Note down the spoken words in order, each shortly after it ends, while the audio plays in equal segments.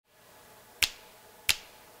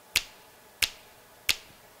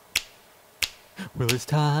Well, it's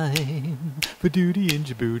time for duty in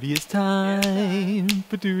Djibouti. It's time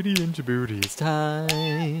for duty in Djibouti. It's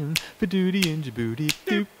time for duty in Djibouti.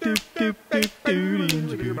 Doop, doop, doop, doop, duty in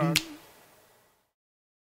Djibouti.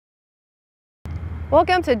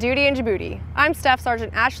 Welcome to Duty in Djibouti. I'm Staff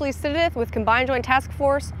Sergeant Ashley Sidith with Combined Joint Task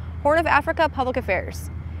Force, Horn of Africa Public Affairs.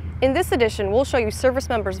 In this edition, we'll show you service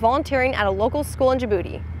members volunteering at a local school in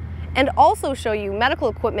Djibouti, and also show you medical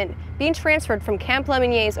equipment being transferred from Camp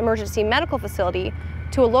Lemonier's emergency medical facility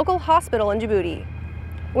to a local hospital in Djibouti.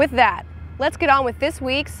 With that, let's get on with this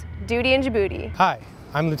week's Duty in Djibouti. Hi,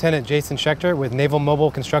 I'm Lieutenant Jason Schechter with Naval Mobile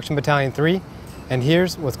Construction Battalion 3, and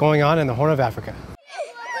here's what's going on in the Horn of Africa.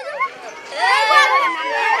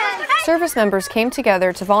 Service members came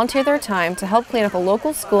together to volunteer their time to help clean up a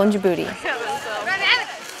local school in Djibouti.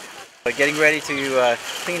 Getting ready to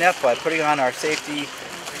clean up by putting on our safety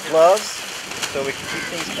gloves so we can keep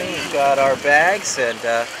things clean. We've got our bags and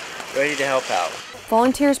ready to help out.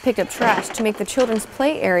 Volunteers picked up trash to make the children's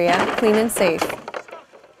play area clean and safe.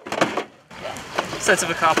 Sense of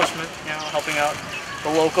accomplishment, helping out the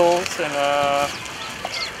locals and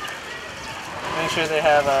making sure they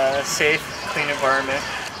have a safe, clean environment.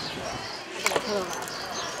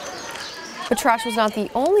 But trash was not the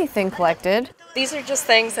only thing collected. These are just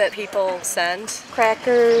things that people send.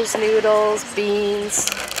 Crackers, noodles, beans,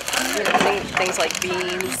 things like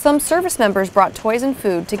beans. Some service members brought toys and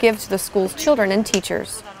food to give to the school's children and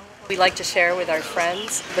teachers. We like to share with our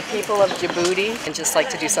friends, the people of Djibouti, and just like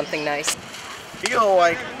to do something nice. I feel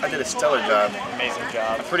like I did a stellar job. Amazing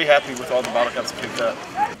job. I'm pretty happy with all the bottle caps I picked up.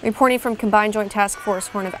 Reporting from Combined Joint Task Force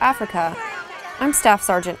Horn of Africa, I'm Staff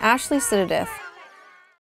Sergeant Ashley Sidith.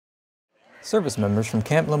 Service members from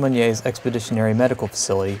Camp Lemonier's Expeditionary Medical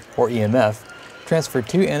Facility, or EMF, transferred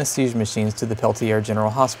 2 anesthesia machines to the Peltier General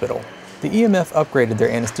Hospital. The EMF upgraded their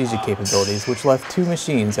anesthesia capabilities, which left 2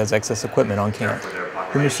 machines as excess equipment on camp.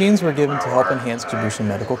 The machines were given to help enhance Djiboutian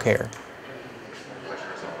medical care.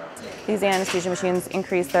 These anesthesia machines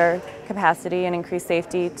increase their capacity and increase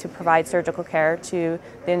safety to provide surgical care to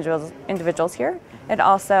the individuals here. It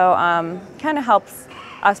also kind of helps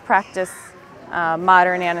us practice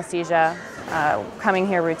modern anesthesia coming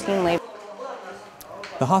here routinely.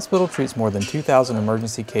 The hospital treats more than 2,000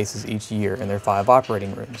 emergency cases each year in their 5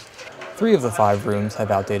 operating rooms. 3 of the 5 rooms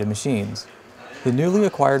have outdated machines. The newly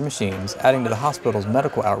acquired machines, adding to the hospital's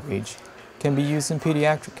medical outreach, can be used in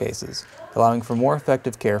pediatric cases, allowing for more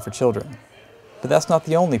effective care for children. But that's not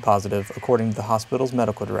the only positive, according to the hospital's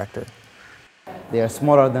medical director. They are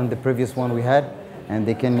smaller than the previous one we had, and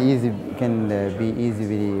they can be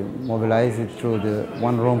easily mobilized through the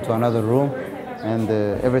one room to another room, and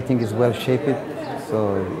everything is well shaped,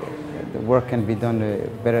 so the work can be done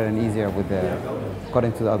better and easier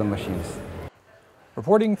according to the other machines.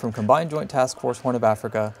 Reporting from Combined Joint Task Force Horn of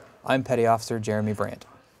Africa, I'm Petty Officer Jeremy Brandt.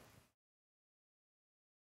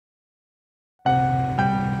 You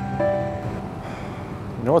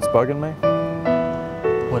know what's bugging me?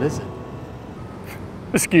 What is it?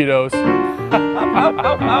 Mosquitoes.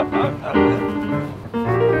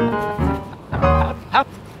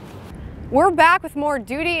 We're back with more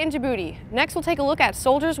Duty in Djibouti. Next, we'll take a look at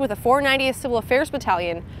soldiers with the 490th Civil Affairs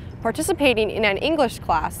Battalion participating in an English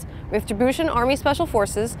class with Djiboutian Army Special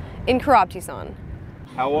Forces in Karabtisan.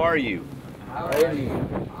 How are you?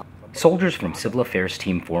 Soldiers from Civil Affairs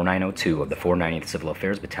Team 4902 of the 490th Civil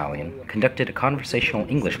Affairs Battalion conducted a conversational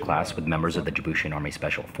English class with members of the Djiboutian Army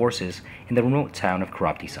Special Forces in the remote town of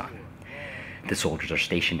Karabtisan. The soldiers are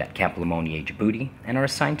stationed at Camp Lemonnier, Djibouti, and are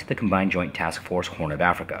assigned to the Combined Joint Task Force Horn of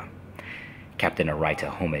Africa. Captain Araita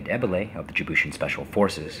Homed Ebele of the Djiboutian Special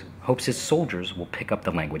Forces hopes his soldiers will pick up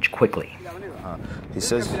the language quickly. He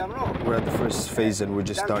says we're at the first phase and we're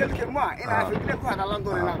just starting.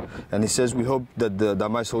 And he says we hope that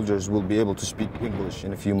my soldiers will be able to speak English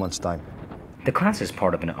in a few months' time. The class is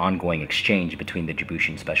part of an ongoing exchange between the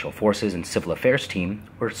Djiboutian Special Forces and Civil Affairs Team,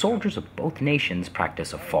 where soldiers of both nations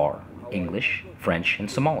practice Afar, English, French,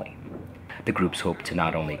 and Somali. The groups hope to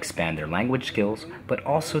not only expand their language skills, but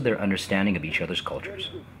also their understanding of each other's cultures.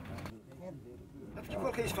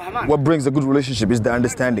 What brings a good relationship is the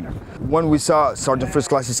understanding. When we saw Sergeant First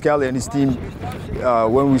Class Iskali and his team,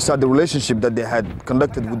 when we saw the relationship that they had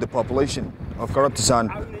conducted with the population of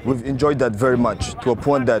Karabtisan, we've enjoyed that very much, to a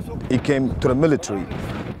point that it came to the military.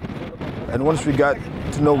 And once we got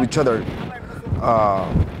to know each other,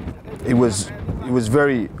 it was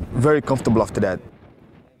very, very comfortable after that.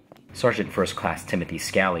 Sergeant First Class Timothy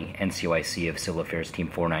Scally, NCOIC of Civil Affairs Team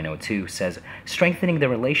 4902, says strengthening the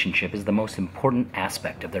relationship is the most important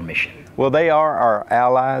aspect of their mission. Well, they are our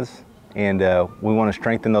allies, and we want to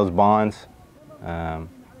strengthen those bonds.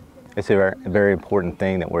 It's a very important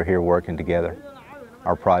thing that we're here working together.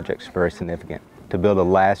 our projects very significant to build a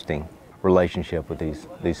lasting relationship with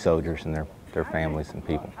these soldiers and their families and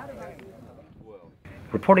people.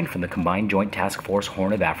 Reporting from the Combined Joint Task Force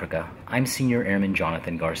Horn of Africa, I'm Senior Airman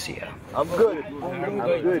Jonathan Garcia. I'm good.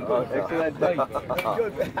 I'm good.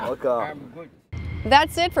 Excellent. Okay.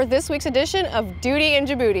 That's it for this week's edition of Duty in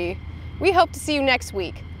Djibouti. We hope to see you next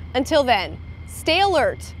week. Until then, stay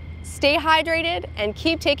alert, stay hydrated, and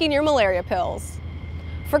keep taking your malaria pills.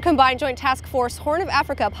 For Combined Joint Task Force Horn of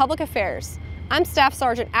Africa Public Affairs, I'm Staff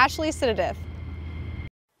Sergeant Ashley Sididith.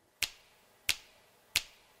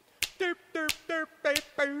 Derp, derp, derp, derp,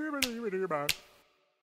 derp, derp, derp.